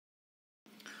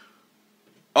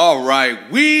All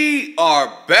right, we are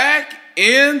back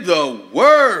in the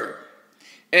Word,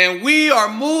 and we are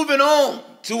moving on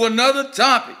to another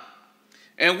topic,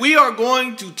 and we are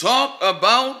going to talk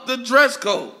about the dress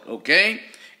code, okay?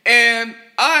 And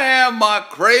I have my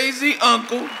crazy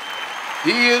uncle.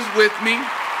 He is with me,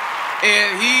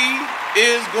 and he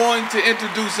is going to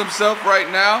introduce himself right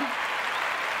now.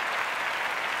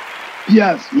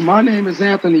 Yes, my name is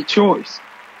Anthony Choice,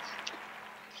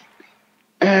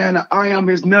 and I am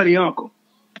his nutty uncle.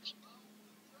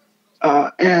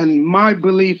 And my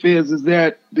belief is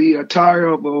that the attire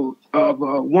of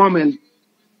a woman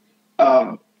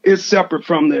is separate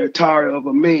from the attire of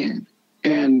a man,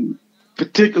 and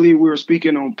particularly we're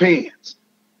speaking on pants.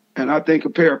 And I think a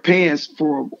pair of pants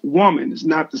for a woman is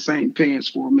not the same pants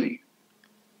for a man.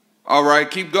 All right,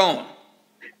 keep going.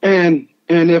 And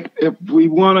if we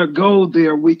want to go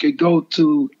there, we could go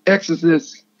to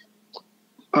Exodus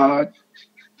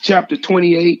chapter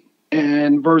 28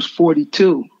 and verse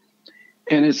 42.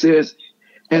 And it says,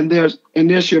 and there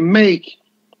shall make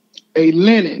a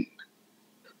linen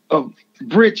of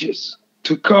breeches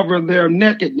to cover their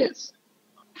nakedness,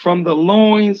 from the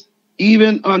loins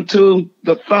even unto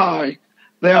the thigh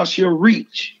thou shalt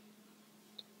reach.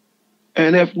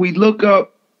 And if we look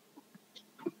up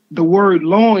the word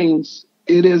loins,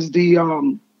 it is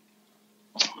the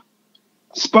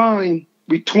spine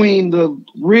between the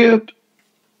rib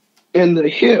and the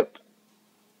hip,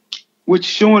 which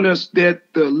showing us that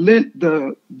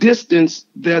the distance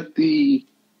that the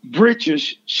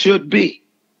breeches should be,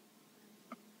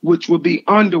 which would be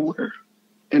underwear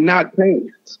and not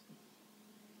pants.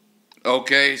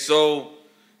 Okay, so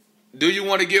do you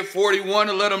want to get 41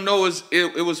 and let them know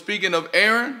it was speaking of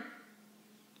Aaron?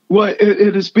 Well,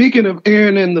 it is speaking of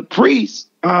Aaron and the priest,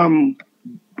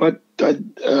 but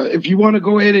if you want to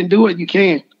go ahead and do it, you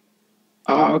can.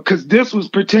 Because this was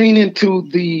pertaining to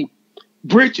the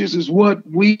breeches is what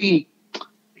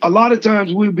a lot of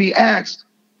times we'd be asked,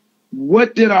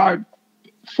 what did our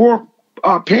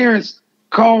parents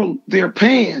call their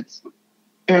pants?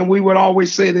 And we would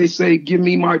always say, they say, give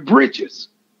me my breeches,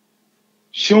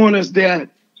 showing us that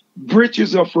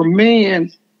breeches are for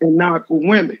men and not for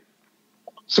women.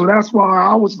 So that's why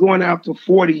I was going after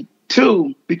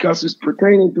 42, because it's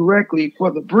pertaining directly for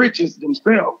the breeches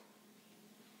themselves.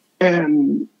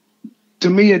 And to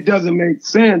me, it doesn't make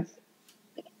sense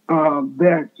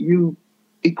that you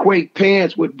equate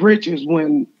pants with breeches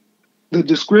when the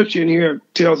description here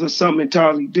tells us something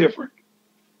entirely different.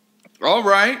 All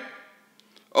right.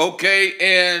 Okay,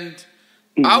 and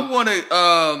I want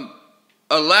to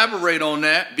elaborate on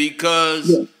that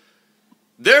because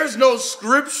there's no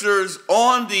scriptures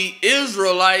on the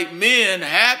Israelite men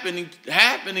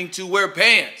happening to wear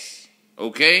pants.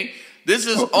 Okay, this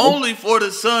is only for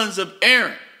the sons of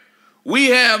Aaron.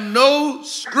 We have no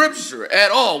scripture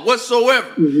at all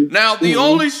whatsoever. Now, the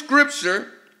only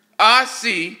scripture I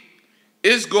see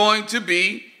is going to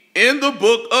be in the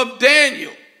book of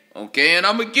Daniel. Okay, and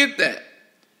I'm going to get that.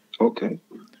 Okay.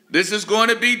 This is going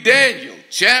to be Daniel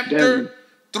chapter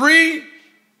 3,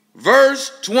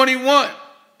 verse 21.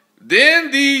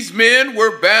 Then these men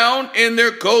were bound in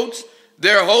their coats,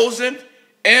 their hosen,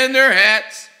 and their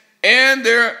hats, and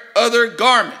their other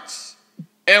garments,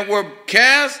 and were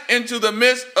cast into the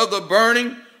midst of the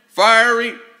burning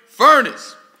fiery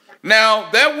furnace.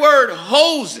 Now, that word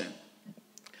hosen,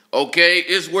 okay,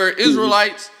 is where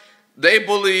Israelites, they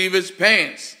believe is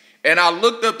pants. And I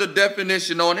looked up the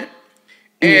definition on it.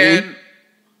 And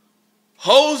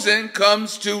hosen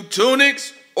comes to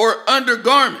tunics or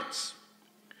undergarments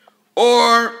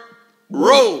or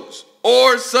robes,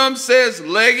 or some says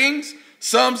leggings,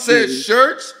 some says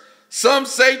shirts, some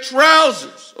say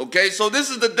trousers. Okay, so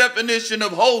this is the definition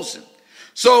of hosen.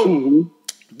 So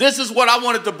this is what I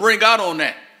wanted to bring out on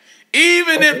that.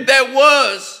 Even if that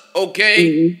was,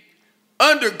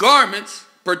 undergarments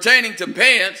pertaining to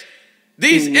pants,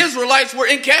 these Israelites were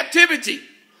in captivity.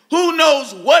 Who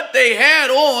knows what they had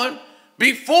on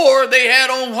before they had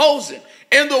on hosen?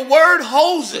 And the word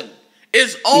hosen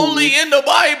is only in the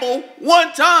Bible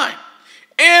one time.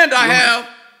 And I have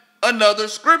another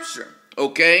scripture,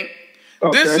 okay?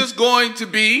 This is going to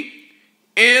be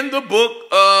in the book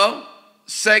of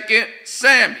 2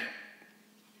 Samuel.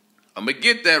 I'm going to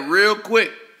get that real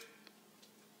quick.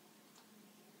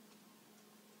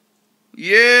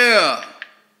 Yeah.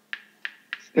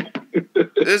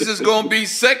 This is going to be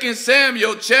 2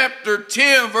 Samuel chapter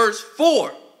 10, verse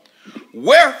 4.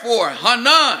 Wherefore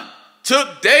Hanan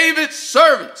took David's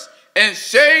servants and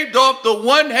shaved off the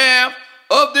one half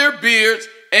of their beards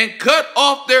and cut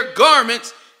off their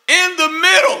garments in the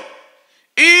middle,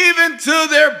 even to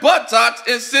their buttocks,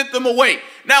 and sent them away.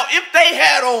 Now, if they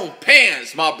had on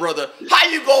pants, my brother, how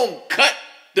you gonna cut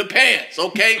the pants,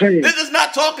 okay? This is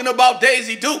not talking about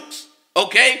Daisy Dukes,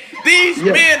 okay? These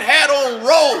men had on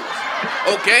robes,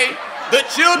 okay? The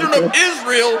children of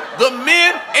Israel, the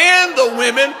men and the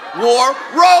women, wore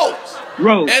robes.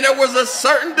 And there was a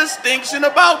certain distinction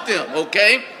about them,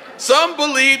 okay? Some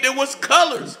believed it was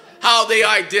colors, how they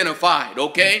identified,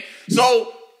 okay?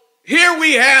 So here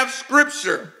we have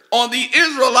scripture on the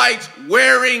Israelites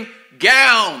wearing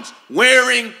gowns,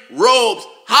 wearing robes.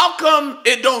 How come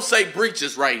it don't say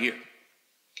breeches right here?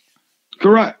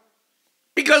 Correct.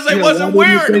 Because they wasn't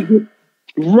wearing them.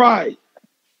 Right.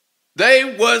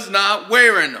 They was not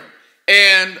wearing them.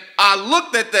 And I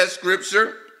looked at that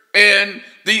scripture and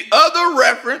the other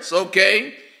reference,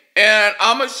 okay, and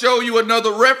I'm going to show you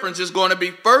another reference. It's going to be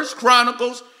 1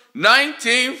 Chronicles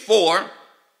 19:4.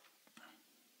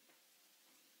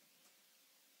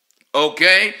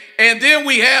 Okay, and then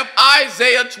we have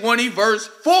Isaiah 20 verse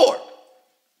 4.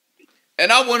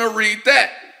 And I want to read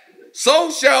that.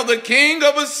 So shall the king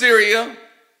of Assyria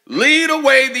lead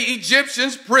away the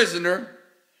Egyptians prisoner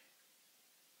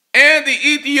and the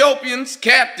Ethiopians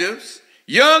captives,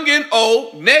 young and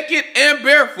old, naked and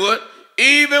barefoot,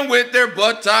 even with their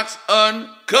buttocks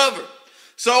uncovered.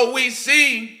 So we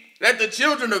see that the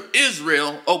children of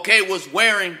Israel, okay, was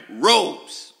wearing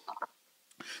robes.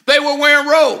 They were wearing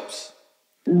robes.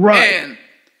 Right. And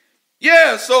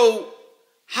yeah, so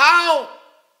how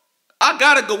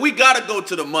we gotta go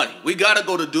to the money. We gotta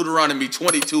go to Deuteronomy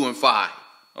 22:5.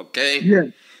 Okay? Yeah.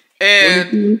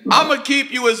 And I'm gonna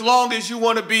keep you as long as you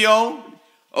want to be on.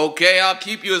 Okay, I'll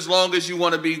keep you as long as you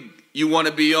want to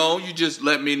be on. You just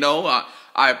let me know.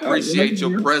 I appreciate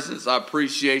your presence. I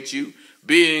appreciate you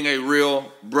being a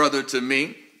real brother to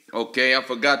me. Okay, I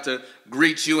forgot to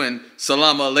greet you and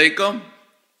salam alaikum.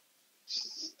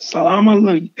 Salam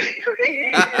alaikum.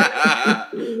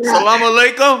 Salam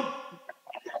alaikum.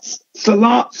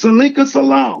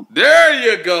 Salam. There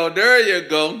you go. There you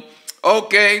go.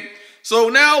 Okay. So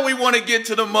now we want to get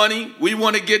to the money. We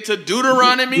want to get to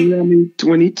Deuteronomy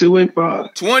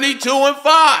 22:5.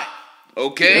 22:5.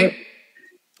 Okay.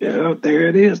 Yeah, there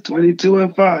it is.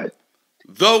 22:5.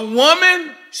 The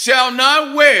woman shall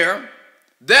not wear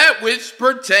that which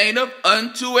pertaineth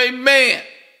unto a man,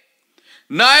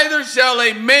 neither shall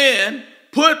a man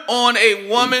put on a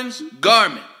woman's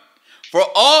garment. For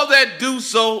all that do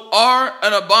so are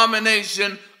an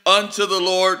abomination unto the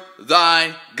Lord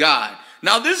thy God.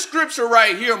 Now this scripture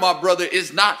right here, my brother,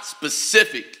 is not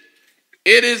specific.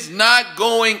 It is not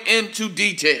going into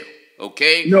detail,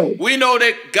 okay? No. We know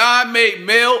that God made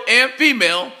male and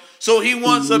female, so he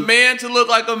wants a man to look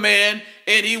like a man,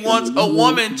 and he wants a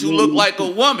woman to look like a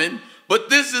woman, but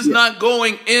this is not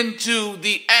going into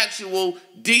the actual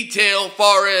detail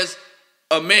far as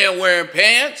a man wearing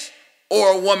pants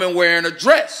or a woman wearing a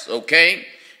dress, okay?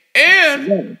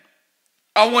 And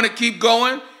I want to keep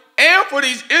going. And for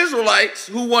these Israelites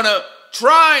who want to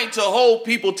try to hold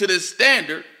people to this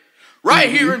standard, right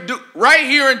here in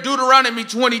Deuteronomy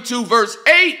 22 verse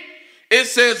 8, it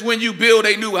says, when you build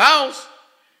a new house,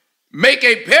 make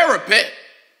a parapet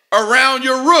around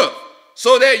your roof,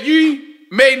 so that you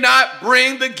may not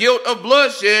bring the guilt of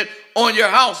bloodshed on your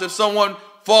house if someone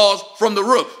falls from the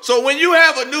roof. So when you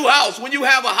have a new house, when you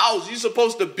have a house, you're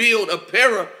supposed to build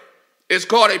it's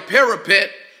called a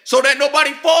parapet, so that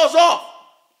nobody falls off.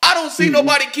 I don't see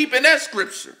nobody keeping that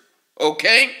scripture,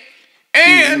 okay?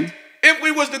 And if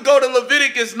we was to go to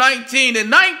Leviticus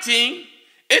 19:19,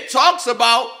 it talks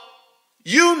about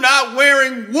you not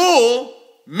wearing wool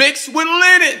mixed with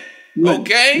linen,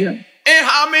 okay? Yeah. And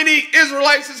how many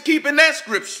Israelites is keeping that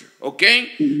scripture,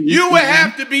 okay? You would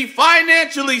have to be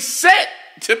financially set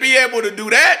to be able to do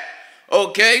that,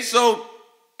 okay? So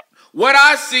what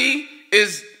I see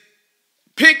is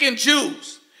pick and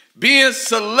choose, being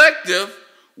selective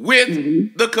with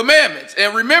the commandments.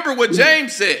 And remember what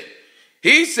James said.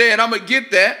 He said, I'm going to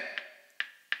get that.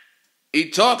 He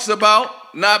talks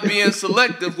about not being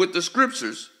selective with the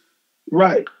scriptures.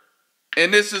 Right.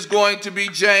 And this is going to be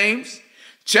James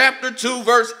chapter 2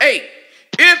 verse 8.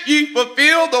 If ye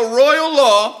fulfill the royal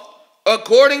law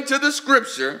according to the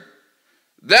scripture,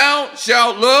 thou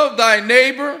shalt love thy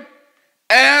neighbor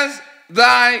as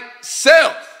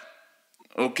thyself.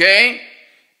 Okay?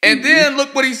 And then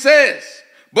look what he says.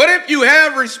 But if you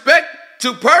have respect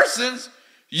to persons,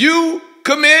 you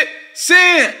commit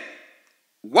sin.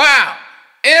 Wow.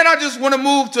 And I just want to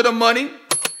move to the money.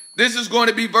 This is going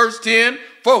to be verse 10.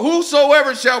 For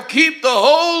whosoever shall keep the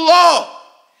whole law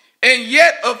and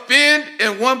yet offend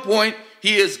in one point,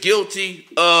 he is guilty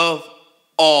of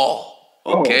all.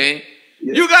 Okay?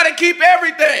 Yes. You got to keep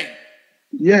everything.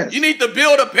 Yes. You need to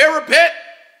build a parapet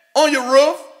on your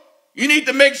roof. You need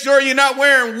to make sure you're not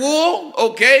wearing wool,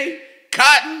 okay?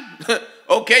 Cotton,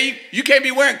 okay? You can't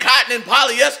be wearing cotton and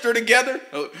polyester together,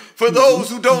 for those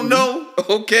who don't know,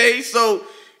 okay? So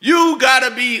you got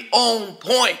to be on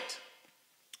point.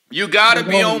 You got to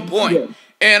be on point. Yeah.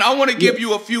 And I want to give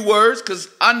you a few words because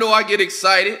I know I get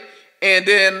excited, and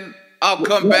then I'll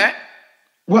come back.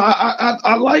 Well,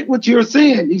 I like what you're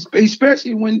saying,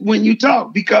 especially when you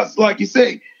talk, because like you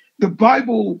say, the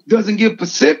Bible doesn't give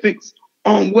specifics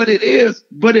on what it is,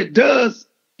 but it does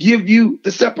give you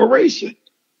the separation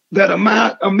that a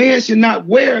man should not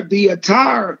wear the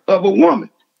attire of a woman,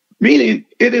 meaning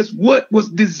it is what was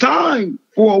designed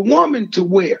for a woman to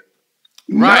wear,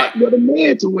 right, not what a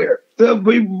man to wear,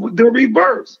 the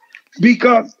reverse.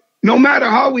 Because no matter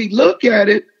how we look at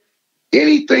it,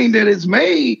 anything that is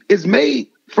made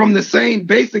from the same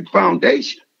basic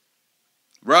foundation.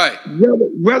 Right.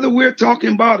 Whether we're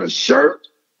talking about a shirt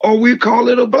or we call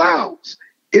it a blouse,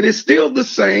 it is still the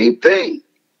same thing.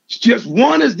 It's just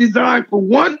one is designed for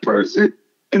one person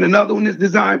and another one is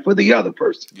designed for the other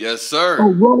person. Yes, sir. A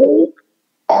robe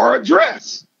or a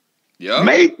dress. Yeah.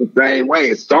 Made the same way.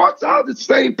 It starts out the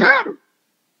same pattern.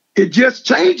 It just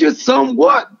changes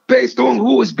somewhat based on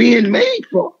who it's being made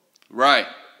for. Right.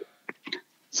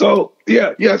 So,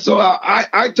 yeah. So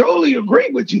I totally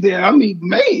agree with you there. I mean,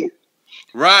 man.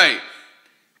 Right.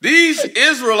 These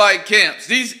Israelite camps,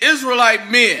 these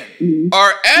Israelite men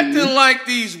are acting like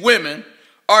these women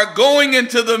are going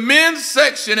into the men's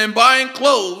section and buying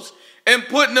clothes and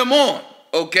putting them on,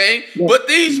 okay? But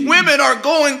these women are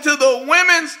going to the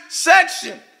women's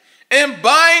section and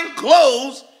buying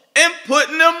clothes and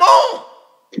putting them on.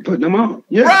 Putting them on,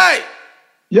 yeah. Right.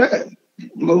 Yeah,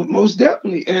 most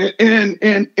definitely.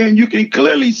 And you can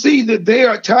clearly see that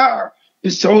their attire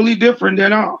is totally different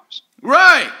than ours.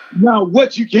 Right. Now,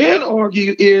 what you can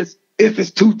argue is if it's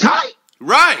too tight.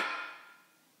 Right.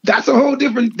 That's a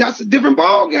different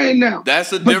ball game now.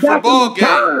 That's a different ball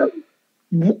game.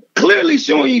 Clearly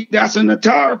showing you that's an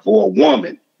attire for a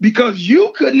woman because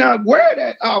you could not wear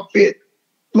that outfit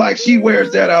like she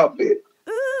wears that outfit.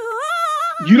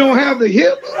 You don't have the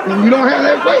hips and you don't have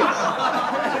that waist.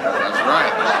 That's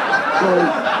right. So,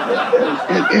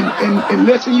 and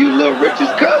unless you Little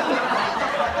Richard's cousin,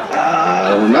 I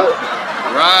don't know.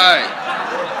 Right.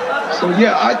 So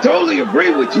yeah, I totally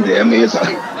agree with you there. I mean, it's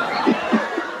like,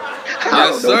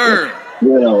 yes, sir.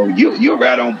 You know, you're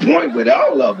right on point with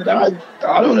all of it. I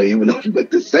don't even know what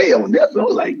to say on this. I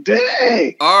was like,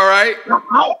 dang. All right.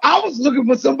 I was looking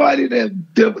for somebody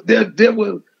that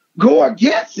would go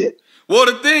against it. Well,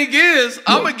 the thing is,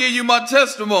 I'm going to give you my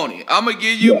testimony. I'm going to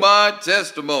give you my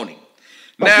testimony.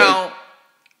 Now,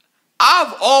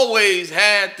 I've always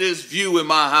had this view in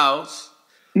my house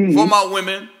for my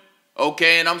women,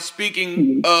 okay? And I'm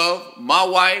speaking of my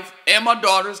wife and my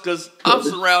daughters because I'm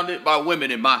surrounded by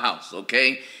women in my house,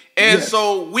 okay? And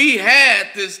so we had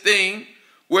this thing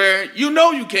where you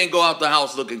can't go out the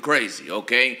house looking crazy,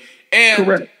 okay?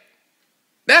 And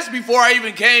that's before I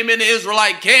even came in the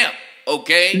Israelite camp.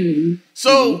 Okay,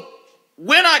 so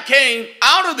when I came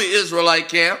out of the Israelite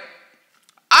camp,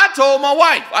 I told my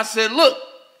wife, I said, look,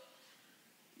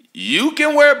 you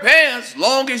can wear pants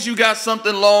long as you got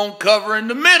something long covering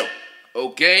the middle,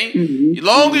 okay?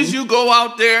 Long as you go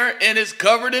out there and it's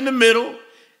covered in the middle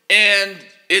and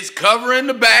it's covering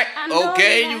the back,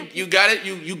 okay? You got it,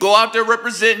 you go out there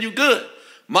representing, you good.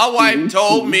 My wife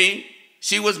told me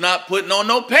she was not putting on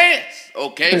no pants,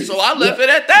 okay? So I left it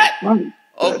at that.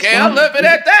 Okay, I left it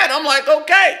at that. I'm like,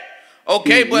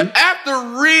 okay. But after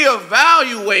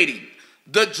reevaluating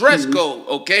the dress code,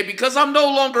 okay, because I'm no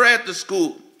longer at the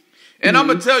school. And I'm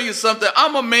going to tell you something.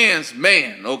 I'm a man's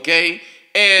man, okay?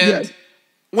 And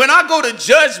when I go to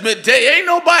Judgment Day, ain't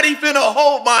nobody finna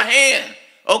hold my hand,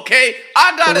 okay?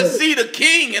 I got to see the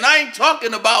King, and I ain't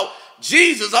talking about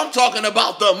Jesus. I'm talking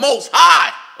about the Most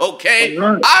High, okay?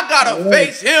 I got to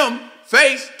face him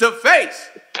face to face.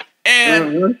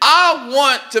 And I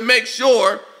want to make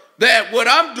sure that what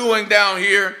I'm doing down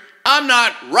here, I'm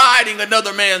not riding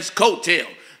another man's coattail,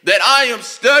 that I am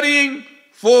studying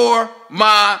for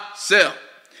myself.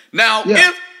 Now,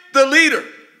 if the leader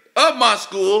of my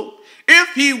school,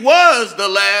 if he was the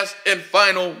last and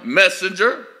final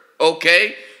messenger,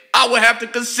 okay, I would have to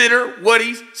consider what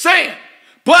he's saying.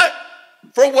 But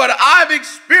for what I've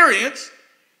experienced,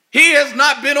 he has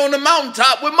not been on the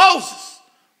mountaintop with Moses.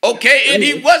 Okay, and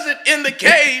he wasn't in the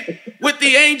cave with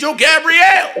the angel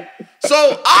Gabriel.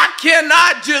 So I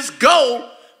cannot just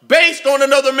go based on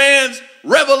another man's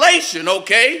revelation,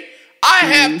 okay? I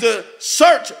have to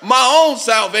search my own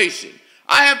salvation.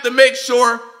 I have to make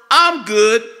sure I'm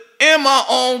good in my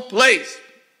own place.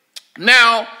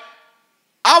 Now,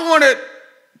 I want to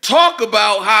talk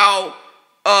about how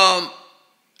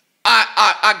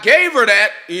I gave her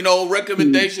that,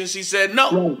 recommendation. She said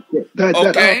no. Right. That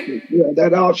option. Yeah,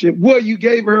 that option. Well, you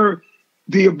gave her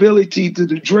the ability to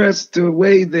dress the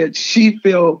way that she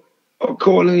felt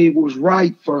accordingly was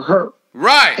right for her.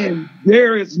 Right. And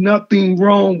there is nothing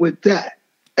wrong with that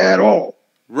at all.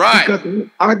 Right. Because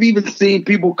I've even seen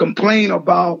people complain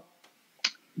about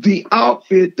the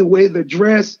outfit, the way the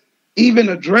dress, even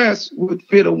a dress would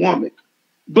fit a woman.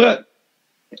 But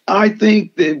I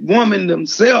think that women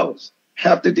themselves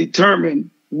have to determine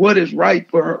what is right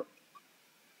for her.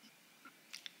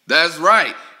 That's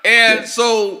right. And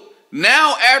so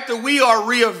now after we are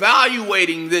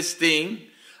reevaluating this thing,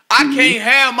 I can't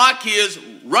have my kids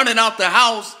running out the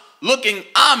house looking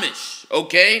Amish,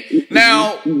 okay?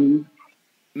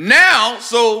 Now,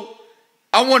 so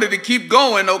I wanted to keep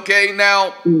going, okay?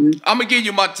 Now, I'm going to give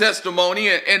you my testimony,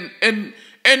 and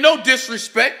no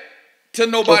disrespect to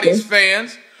nobody's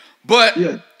fans, but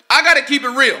I got to keep it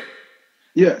real.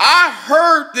 Yeah. I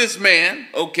heard this man,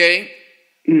 okay,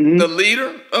 the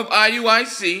leader of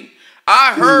IUIC,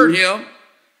 I heard him.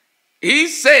 He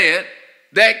said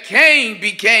that Cain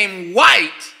became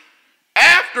white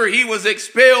after he was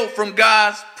expelled from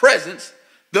God's presence.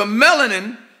 The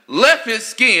melanin left his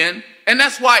skin, and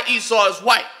that's why Esau is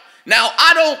white. Now,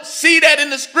 I don't see that in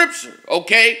the scripture,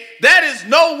 okay? That is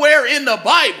nowhere in the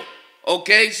Bible,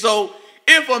 okay? So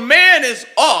if a man is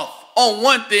off on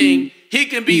one thing, he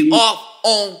can be off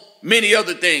on many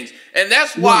other things. And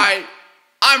that's why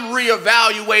I'm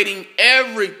reevaluating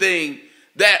everything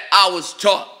that I was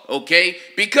taught, okay?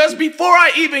 Because before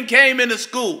I even came into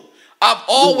school, I've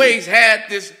always had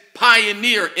this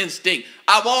pioneer instinct.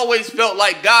 I've always felt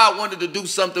like God wanted to do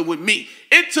something with me.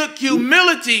 It took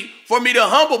humility for me to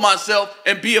humble myself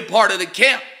and be a part of the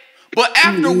camp. But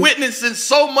after witnessing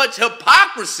so much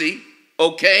hypocrisy,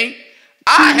 okay,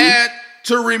 I had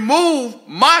to remove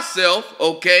myself,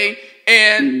 okay,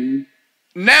 and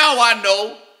now I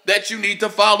know that you need to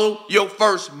follow your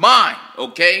first mind,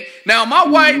 okay? Now, my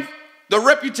wife, the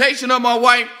reputation of my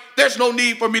wife, there's no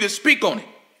need for me to speak on it.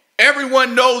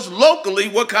 Everyone knows locally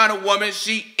what kind of woman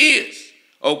she is,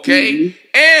 okay?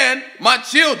 And my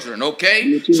children,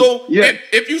 okay? So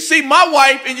if you see my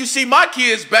wife and you see my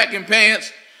kids back in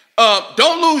pants,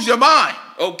 don't lose your mind,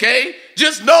 okay?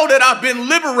 Just know that I've been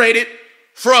liberated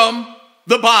from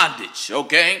the bondage,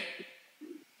 okay?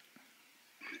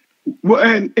 Well,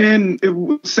 and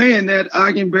saying that,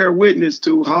 I can bear witness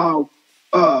to how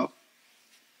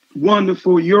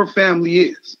wonderful your family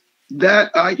is. That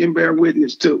I can bear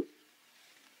witness to.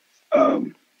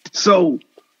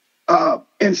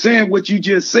 And saying what you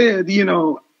just said,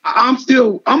 I'm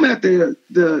at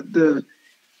the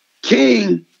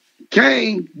Cain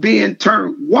being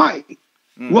turned white.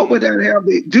 What would that have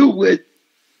to do with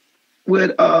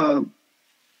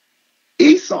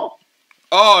Esau?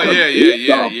 Oh, yeah.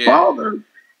 Esau's father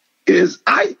is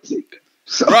Isaac.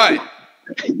 So, right.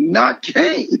 Not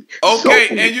Cain. Okay,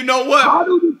 so, and you know what? How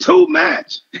do the two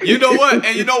match? You know what?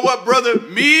 And you know what, brother?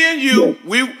 Me and you,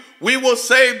 we will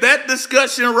save that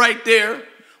discussion right there.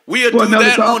 We'll do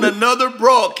that on another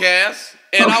broadcast.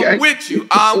 And I'm with you.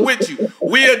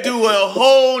 We'll do a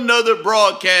whole nother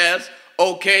broadcast,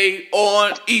 okay,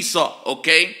 on Esau,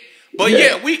 okay? But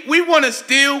we want to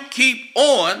still keep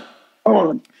on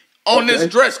this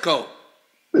dress code.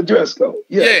 The dress code,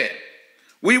 yeah.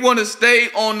 We want to stay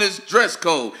on this dress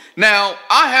code. Now,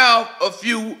 I have a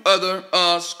few other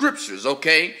scriptures,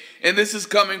 okay? And this is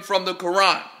coming from the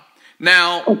Quran.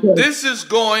 Now, this is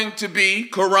going to be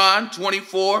Quran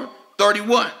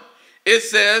 24:31. It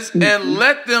says, and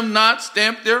let them not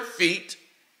stamp their feet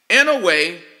in a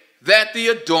way that the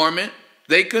adornment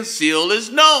they conceal is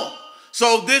known.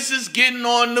 So this is getting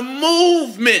on the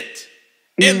movement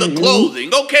in the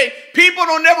clothing. Okay, people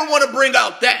don't never want to bring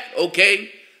out that, okay?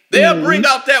 They'll bring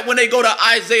out that when they go to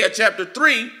Isaiah chapter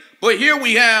 3. But here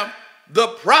we have the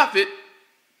prophet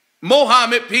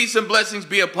Muhammad, peace and blessings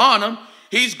be upon him.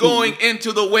 He's going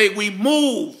into the way we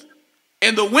move.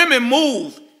 And the women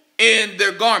move in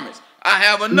their garments. I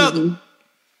have another.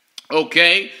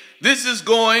 Okay. This is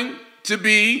going to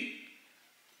be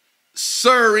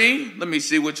Surrey. Let me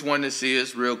see which one this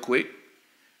is real quick.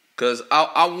 Because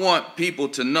I want people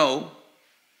to know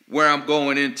where I'm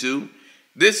going into.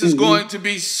 This is going to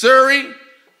be Surrey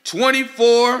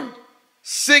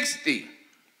 24:60.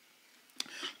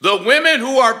 The women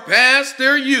who are past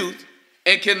their youth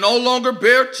and can no longer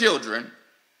bear children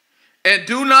and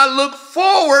do not look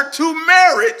forward to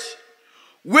marriage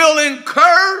will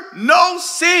incur no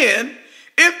sin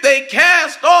if they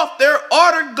cast off their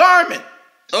outer garment,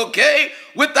 okay,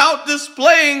 without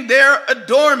displaying their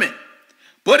adornment.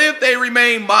 But if they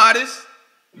remain modest,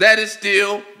 that is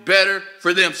still better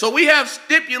for them. So we have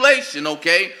stipulation,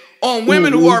 okay, on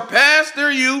women who are past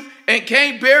their youth and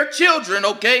can't bear children,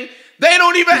 okay? They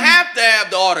don't even have to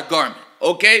have the outer garment,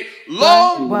 okay?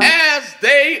 Long as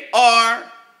they are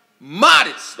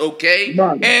modest, okay?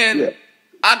 And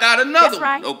I got another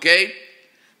one, okay?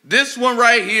 This one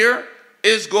right here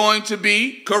is going to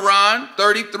be Quran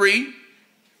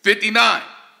 33:59.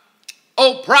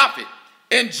 O prophet,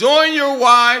 enjoin your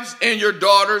wives and your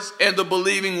daughters and the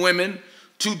believing women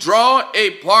to draw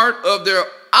a part of their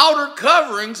outer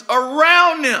coverings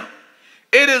around them.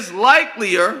 It is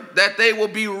likelier that they will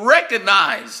be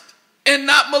recognized and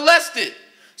not molested.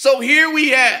 So here we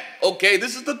have, okay,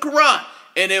 this is the Quran,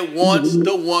 and it wants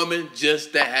the woman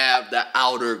just to have the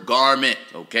outer garment,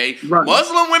 okay?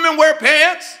 Muslim women wear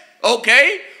pants,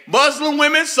 okay? Muslim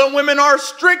women, some women are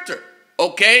stricter,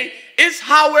 okay? It's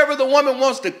however the woman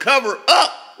wants to cover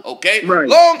up, okay?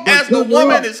 Long as the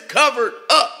woman is covered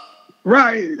up.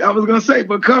 Right. I was going to say,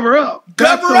 but cover up.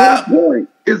 Cover up. The whole point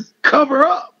is cover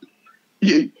up.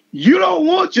 You don't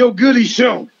want your goodies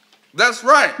shown. That's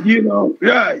right. You know,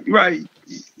 right.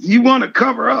 You want to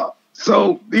cover up.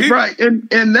 So, right.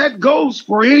 And that goes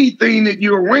for anything that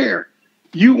you're wearing.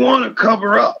 You want to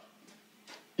cover up.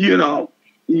 You know,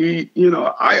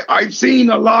 I've seen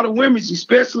a lot of women,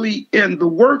 especially in the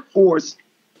workforce,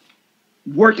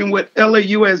 working with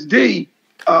LAUSD,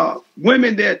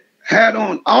 women that had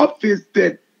on outfits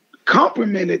that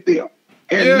complimented them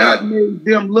and not made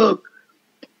them look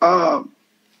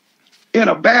in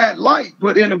a bad light,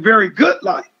 but in a very good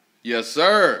light. Yes,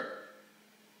 sir.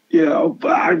 You know,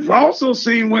 but I've also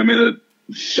seen women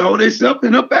show themselves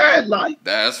in a bad light.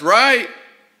 That's right.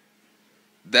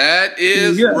 That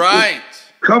is right.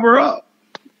 Cover up.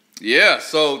 Yeah,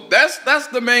 so that's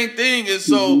the main thing is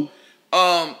so,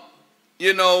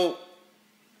 you know,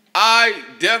 I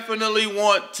definitely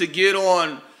want to get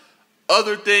on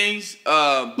other things,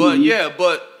 but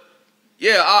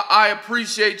I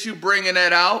appreciate you bringing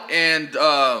that out. And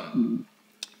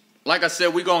like I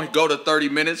said, we're going to go to 30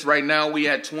 minutes. Right now we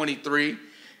at 23.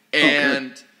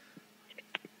 And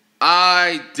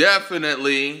I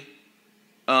definitely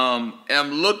am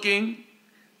looking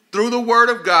through the Word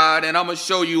of God, and I'm going to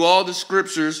show you all the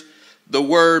scriptures the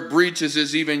word breaches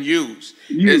is even used.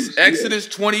 It's Exodus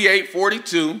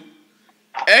 28:42,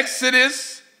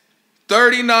 Exodus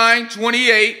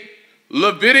 39:28,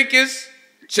 Leviticus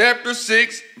chapter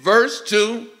 6, verse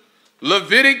 2,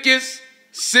 Leviticus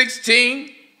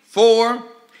 16:4,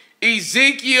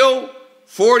 Ezekiel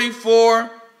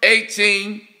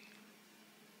 44:18,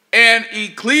 and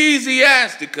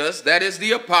Ecclesiasticus, that is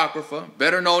the Apocrypha,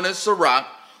 better known as Sirach,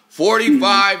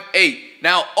 45:8.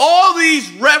 Now, all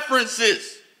these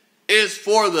references is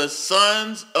for the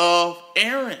sons of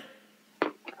Aaron.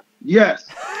 Yes.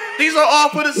 These are all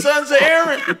for the sons of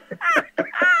Aaron.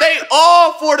 They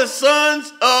all for the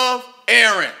sons of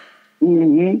Aaron.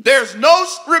 There's no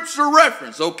scripture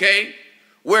reference, okay,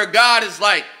 where God is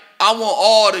like, I want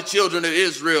all the children of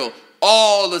Israel,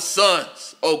 all the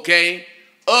sons, okay,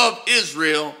 of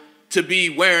Israel to be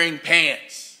wearing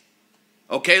pants.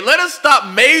 Okay, let us stop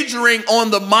majoring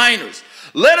on the minors.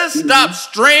 Let us stop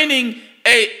straining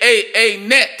a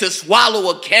net to swallow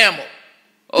a camel.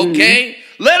 Okay,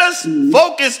 let us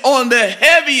focus on the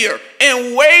heavier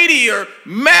and weightier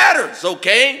matters.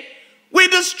 Okay, we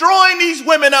destroying these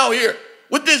women out here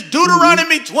with this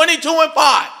Deuteronomy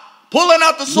 22:5, pulling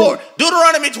out the sword.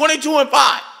 Deuteronomy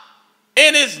 22:5,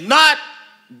 and it's not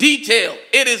detailed.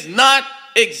 It is not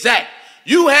exact.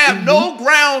 You have no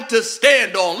ground to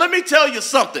stand on. Let me tell you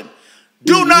something.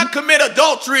 Do not commit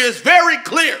adultery is very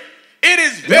clear. It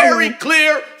is very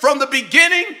clear from the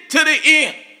beginning to the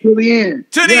end. To the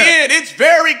end. To the end. It's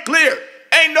very clear.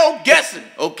 Ain't no guessing,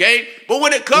 okay? But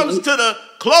when it comes to the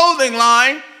clothing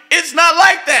line, it's not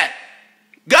like that.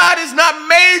 God is not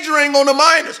majoring on the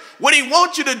minors. What he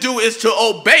wants you to do is to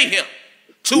obey him,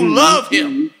 to love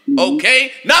him,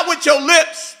 okay? Not with your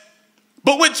lips,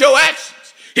 but with your actions.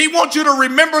 He wants you to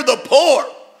remember the poor,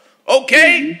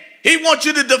 okay? He wants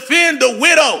you to defend the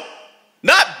widow,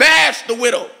 not bash the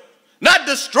widow, not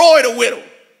destroy the widow,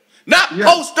 not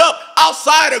post up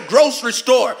outside a grocery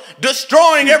store,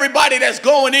 destroying everybody that's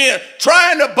going in,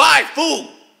 trying to buy food,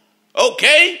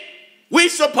 okay? We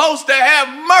supposed to have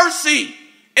mercy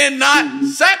and not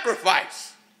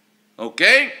sacrifice,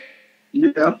 okay?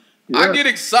 I get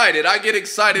excited. I get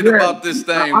excited about this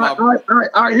thing.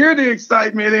 I hear the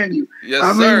excitement in you.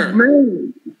 Yes, sir. Mean,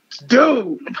 man,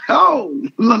 dude,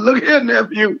 look here,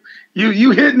 nephew.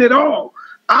 You hitting it all.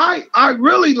 I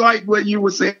really like what you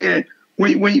were saying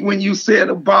when you said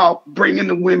about bringing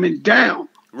the women down.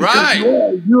 Right.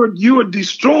 You're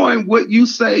destroying what you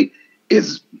say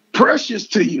is precious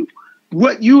to you.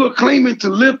 What you are claiming to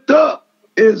lift up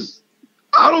is,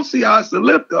 I don't see how it's a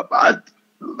lift up.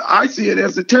 I see it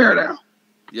as a tear down.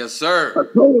 Yes, sir. A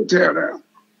total tear down.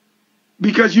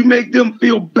 Because you make them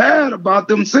feel bad about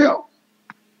themselves.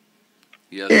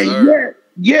 Yes, and sir.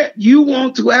 Yet you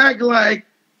want to act like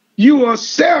you are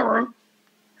Sarah.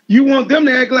 You want them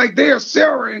to act like they're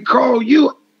Sarah and call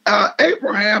you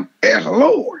Abraham as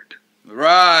Lord.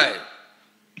 Right.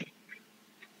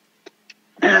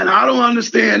 And I don't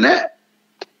understand that.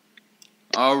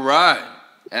 All right.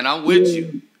 And I'm with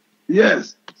you.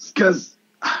 Yes, because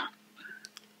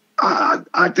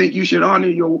I think you should honor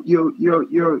your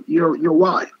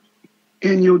wife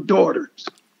and your daughters,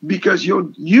 because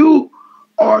you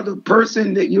are the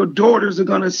person that your daughters are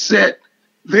going to set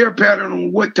their pattern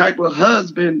on what type of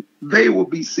husband they will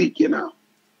be seeking out.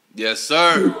 Yes,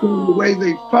 sir. The way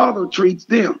their father treats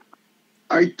them.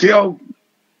 I tell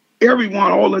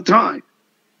everyone all the time,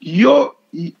 your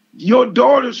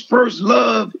daughter's first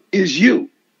love is you.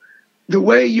 The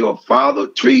way your father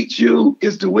treats you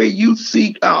is the way you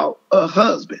seek out a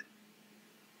husband.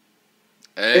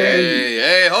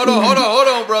 Hey, hold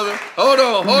on, brother. Hold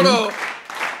on.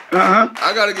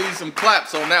 I got to give you some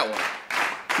claps on that one.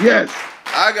 Yes.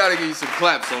 I got to give you some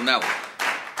claps on that one.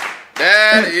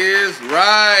 That is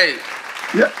right.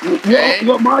 Yeah.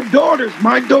 Well, my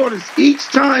daughters, each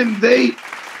time they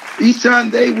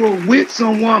were with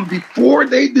someone, before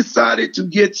they decided to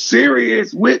get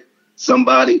serious with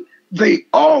somebody, they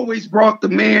always brought the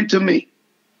man to me.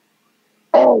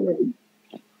 Always.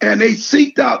 And they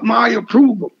seeked out my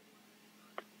approval.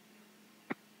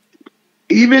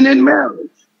 Even in marriage.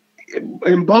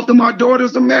 And both of my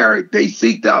daughters are married, they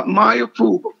seeked out my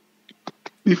approval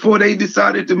before they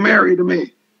decided to marry the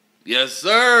man. Yes,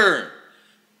 sir.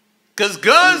 Because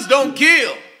guns don't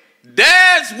kill.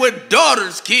 Dads with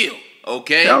daughters kill.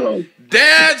 Okay? Hello.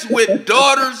 Dads with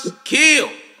daughters kill.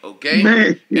 Okay?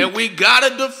 Man. And we got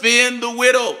to defend the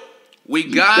widow. We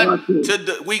got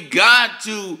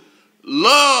to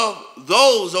love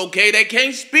those, okay, that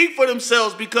can't speak for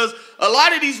themselves, because a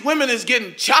lot of these women is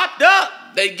getting chopped up.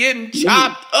 They getting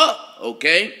chopped up,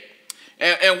 okay?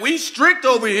 And we strict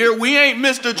over here. We ain't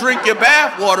Mr. Drink Your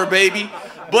Bath Water, baby.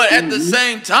 But at the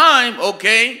same time,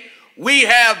 okay, we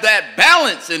have that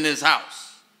balance in this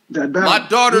house. My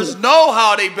daughters know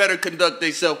how they better conduct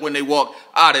themselves when they walk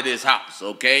out of this house,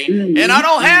 okay? And I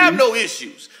don't have no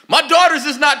issues. My daughters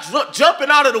is not jumping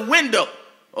out of the window,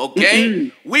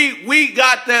 okay? We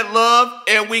got that love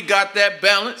and we got that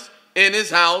balance in this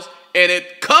house, and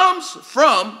it comes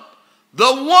from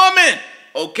the woman,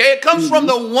 okay? It comes from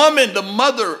the woman, the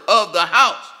mother of the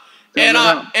house. And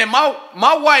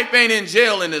my wife ain't in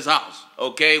jail in this house,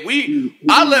 okay?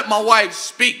 I let my wife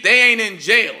speak. They ain't in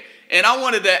jail. And I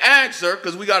wanted to ask her,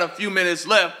 because we got a few minutes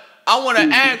left, I want to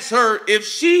ask her if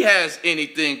she has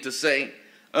anything to say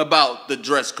about the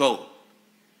dress code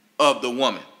of the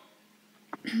woman.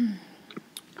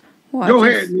 Well, go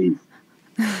ahead, Niece.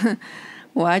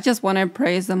 Well, I just want to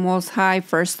praise the Most High,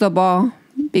 first of all,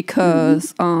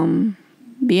 because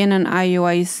being an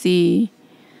IUIC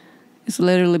is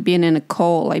literally being in a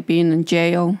cult, like being in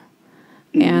jail.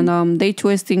 And they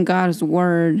twisting God's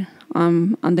word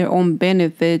on their own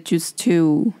benefit just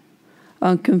to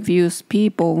confuse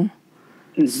people.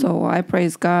 So I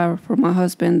praise God for my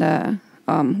husband that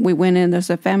we went in as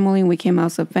a family and we came out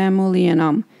as a family,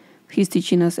 and he's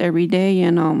teaching us every day,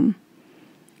 and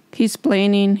he's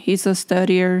planning, he's a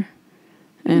studier,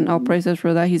 and I'll praise us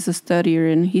for that. He's a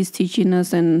studier and he's teaching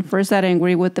us. And first I didn't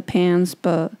agree with the pants,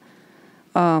 but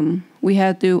we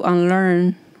had to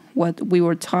unlearn what we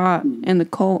were taught in the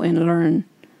cult and learn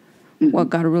what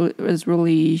God is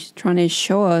really trying to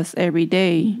show us every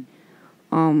day.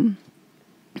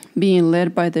 Being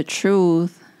led by the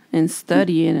truth and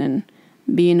studying and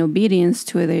being obedient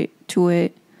to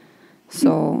it.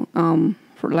 So,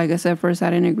 like I said, first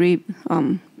I didn't agree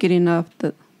getting off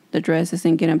the dresses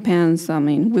and getting pants. I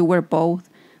mean, we wear both.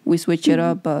 We switch it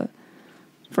up, but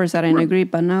first I didn't agree,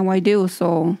 but now I do.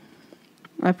 So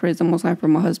I praise the Most High for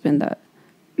my husband that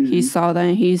he saw that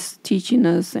and he's teaching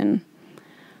us, and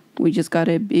we just got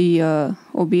to be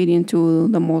obedient to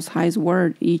the Most High's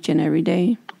word each and every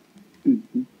day.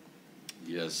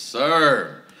 Yes,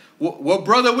 sir. Well,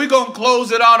 brother, we're going to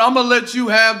close it out. I'm going to let you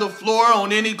have the floor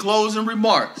on any closing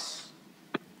remarks.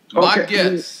 My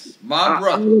guest, my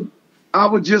brother. I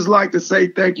would just like to say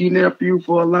thank you, nephew,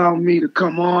 for allowing me to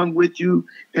come on with you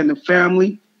and the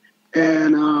family.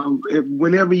 And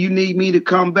whenever you need me to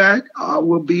come back, I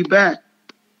will be back.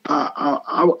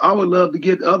 I would love to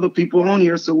get other people on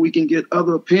here so we can get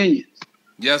other opinions.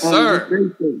 Yes,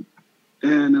 sir.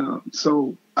 And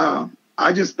so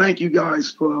I just thank you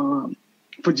guys for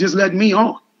just letting me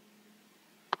on.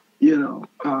 You know,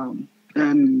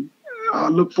 and I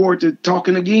look forward to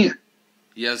talking again.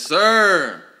 Yes,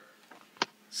 sir.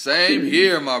 Same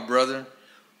here, my brother.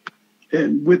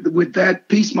 And with that,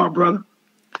 peace, my brother.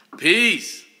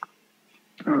 Peace.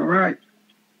 All right.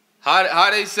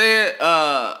 How they say it?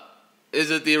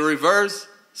 Is it the reverse?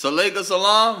 Salika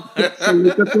salam?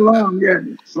 Salika salam, yeah.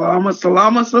 Salama,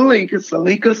 salama, salika,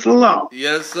 salika salam.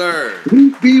 Yes, sir.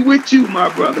 Peace be with you, my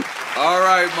brother. All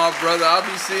right, my brother. I'll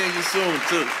be seeing you soon,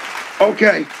 too.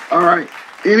 Okay. All right.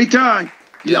 Anytime.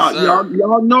 Yes,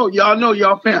 y'all know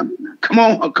y'all family. Come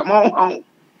on home.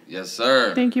 Yes,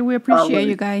 sir. Thank you. We appreciate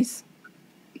you guys.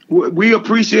 We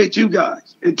appreciate you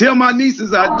guys. And tell my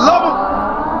nieces I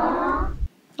love them.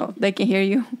 Oh, they can hear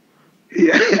you.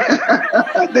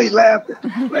 Yeah. They laughing.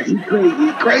 Like he's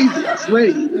crazy. I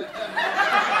swear.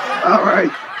 All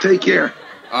right. Take care.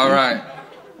 All right.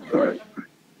 All right.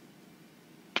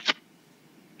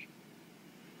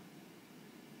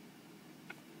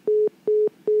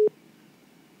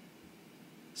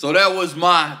 So that was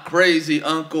my crazy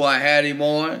uncle. I had him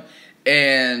on.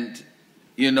 And,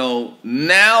 you know,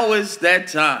 now is that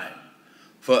time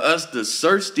for us to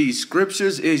search these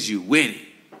scriptures. Is you with it?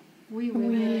 We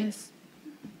with it.